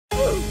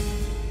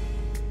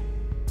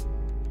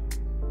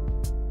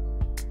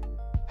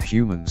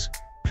humans,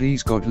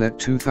 please God let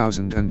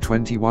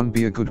 2021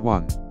 be a good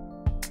one.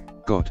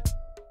 God.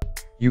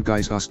 You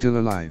guys are still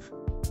alive.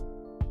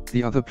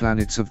 The other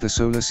planets of the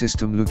solar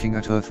system looking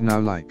at Earth now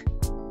like,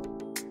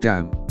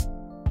 damn.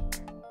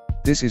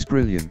 This is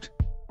brilliant.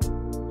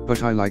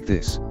 But I like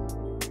this.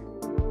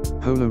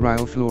 Polar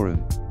Ralph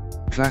Lauren.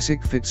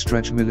 Classic fit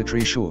stretch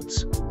military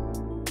shorts.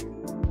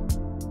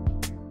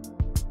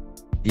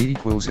 E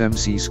equals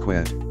mc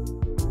squared.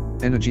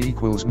 Energy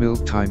equals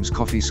milk times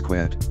coffee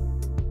squared.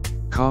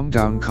 Calm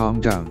down, calm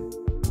down.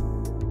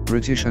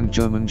 British and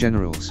German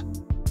generals.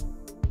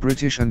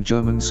 British and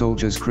German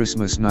soldiers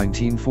Christmas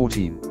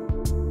 1914.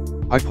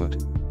 iPod.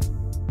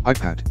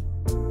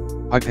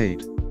 iPad. I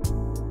paid.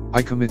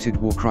 I committed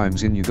war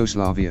crimes in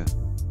Yugoslavia.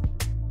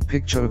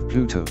 Picture of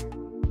Pluto.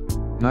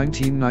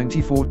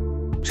 1994,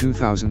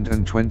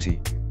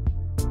 2020.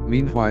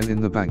 Meanwhile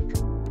in the bank.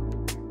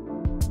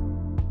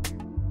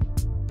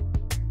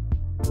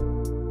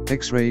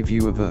 X-ray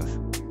view of Earth.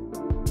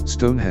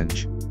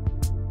 Stonehenge.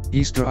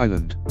 Easter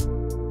Island.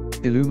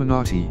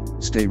 Illuminati,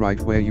 stay right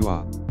where you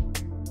are.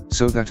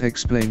 So that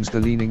explains the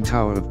Leaning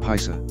Tower of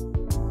Pisa.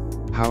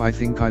 How I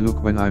think I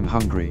look when I'm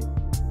hungry.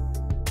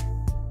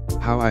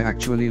 How I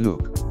actually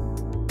look.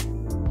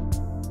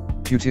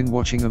 Putin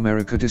watching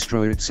America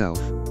destroy itself.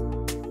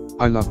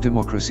 I love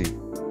democracy.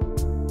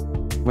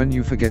 When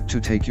you forget to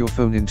take your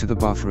phone into the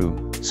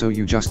bathroom, so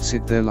you just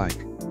sit there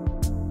like.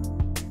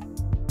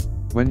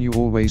 When you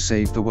always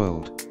save the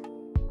world.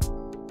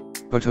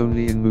 But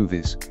only in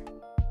movies.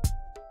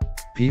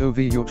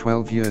 POV you're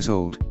 12 years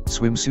old,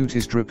 swimsuit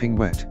is dripping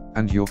wet,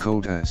 and you're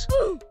cold as.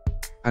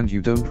 And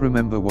you don't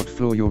remember what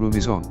floor your room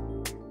is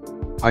on.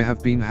 I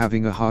have been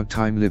having a hard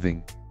time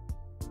living.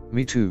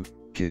 Me too,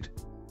 kid.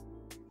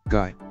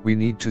 Guy, we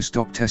need to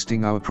stop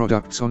testing our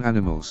products on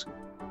animals.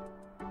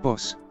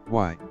 Boss,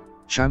 why?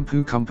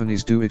 Shampoo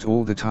companies do it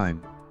all the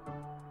time.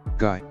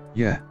 Guy,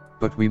 yeah,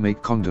 but we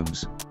make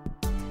condoms.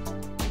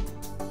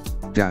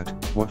 Dad,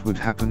 what would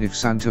happen if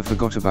Santa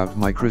forgot about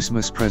my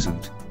Christmas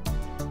present?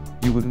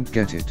 You wouldn't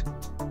get it.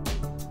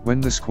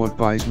 When the squad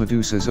buys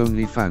Medusa's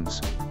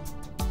OnlyFans.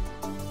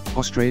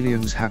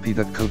 Australians happy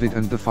that COVID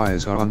and the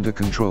fires are under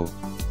control.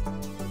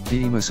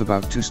 The emus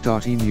about to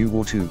start Emu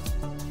War 2.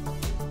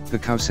 The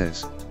cow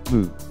says,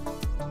 moo.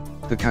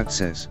 The cat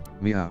says,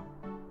 meow.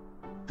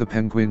 The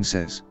penguin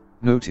says,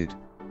 noted.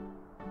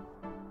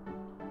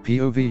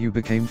 POV you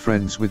became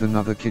friends with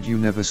another kid you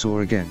never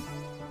saw again.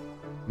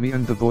 Me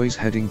and the boys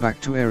heading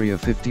back to Area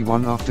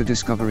 51 after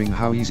discovering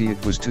how easy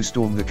it was to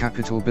storm the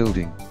Capitol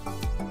building.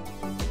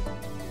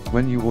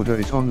 When you order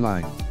it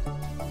online.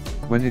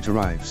 When it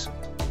arrives.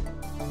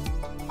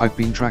 I've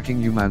been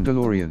tracking you,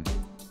 Mandalorian.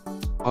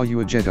 Are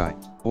you a Jedi,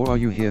 or are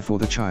you here for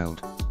the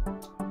child?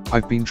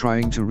 I've been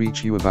trying to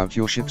reach you about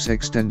your ship's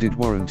extended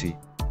warranty.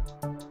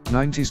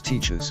 90s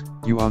teachers,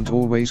 you aren't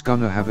always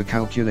gonna have a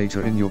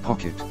calculator in your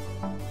pocket.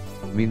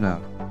 Me now.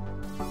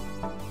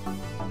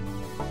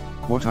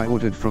 What I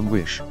ordered from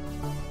Wish.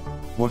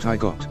 What I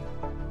got.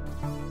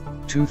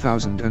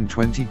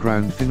 2020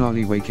 grand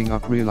finale, waking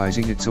up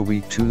realizing it's a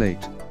week too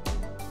late.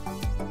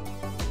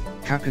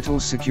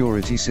 Capitol's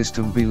security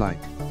system be like.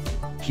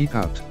 Keep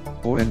out,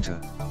 or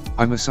enter.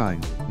 I'm a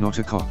sign, not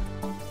a cop.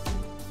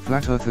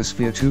 Flat Earthers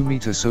fear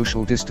 2-meter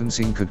social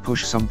distancing could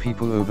push some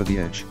people over the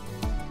edge.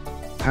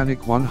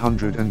 Panic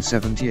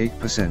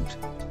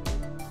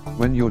 178%.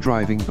 When you're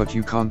driving but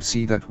you can't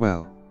see that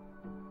well.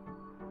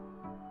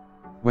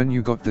 When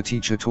you got the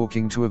teacher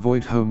talking to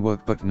avoid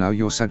homework but now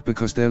you're sad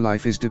because their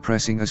life is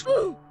depressing as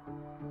f.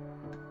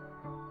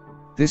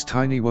 This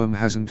tiny worm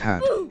hasn't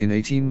had, in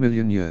 18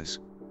 million years.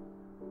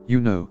 You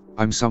know,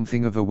 I'm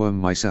something of a worm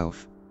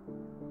myself.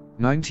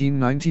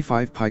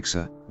 1995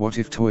 Pixar, what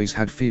if toys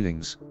had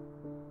feelings?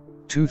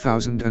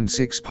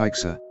 2006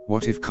 Pixar,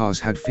 what if cars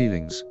had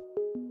feelings?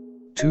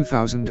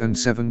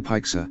 2007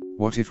 Pixar,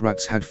 what if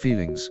rats had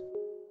feelings?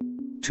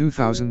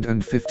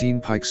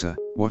 2015 Pixar,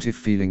 what if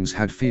feelings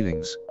had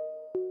feelings?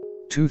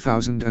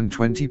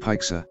 2020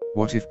 Pixar,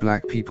 what if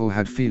black people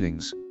had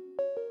feelings?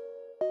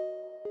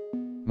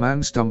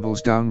 Man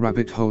stumbles down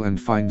rabbit hole and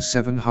finds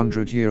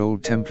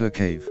 700-year-old Templar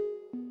cave.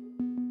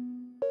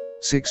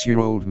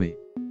 6-year-old me.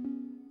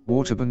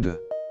 Waterbender.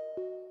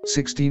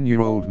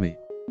 16-year-old me.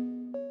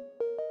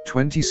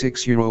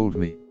 26-year-old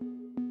me.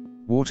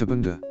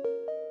 Waterbender.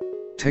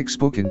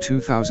 Textbook in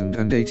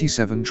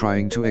 2087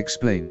 trying to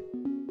explain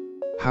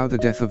how the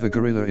death of a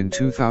gorilla in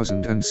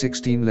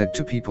 2016 led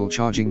to people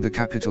charging the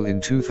Capitol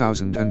in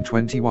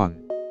 2021.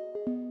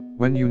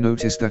 When you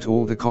notice that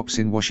all the cops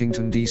in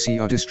Washington, D.C.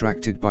 are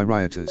distracted by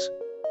rioters.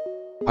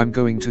 I'm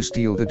going to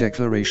steal the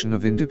Declaration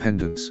of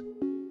Independence.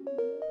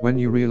 When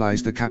you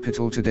realize the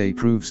Capitol today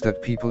proves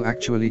that people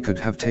actually could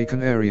have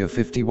taken Area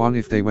 51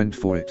 if they went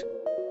for it.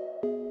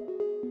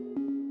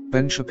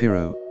 Ben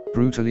Shapiro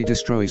brutally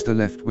destroys the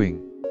left wing.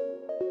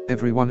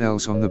 Everyone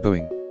else on the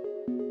Boeing.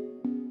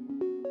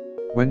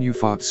 When you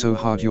fart so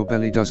hard your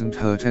belly doesn't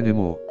hurt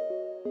anymore.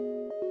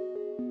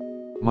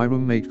 My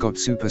roommate got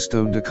super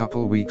stoned a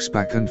couple weeks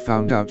back and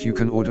found out you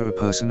can order a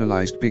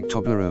personalized Big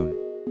Toblerone.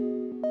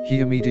 He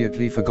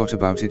immediately forgot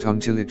about it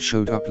until it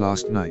showed up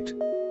last night.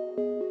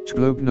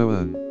 Globe no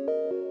earn.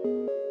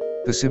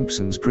 The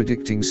Simpsons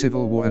predicting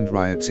civil war and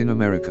riots in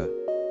America.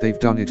 They've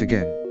done it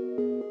again.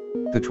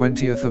 The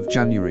 20th of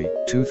January,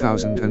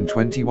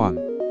 2021.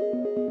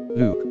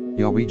 Luke,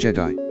 Yahweh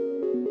Jedi.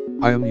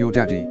 I am your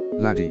daddy,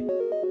 laddie.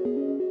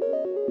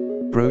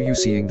 Bro, you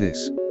seeing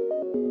this?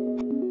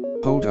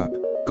 Hold up,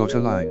 got a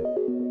line.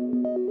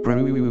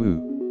 Bro,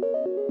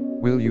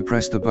 will you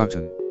press the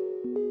button?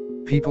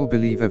 People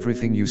believe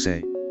everything you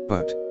say,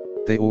 but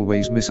they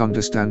always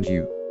misunderstand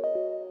you.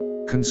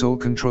 Console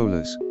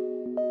controllers.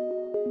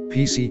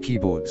 PC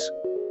keyboards.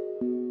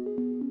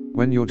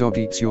 When your dog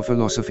eats your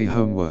philosophy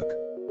homework.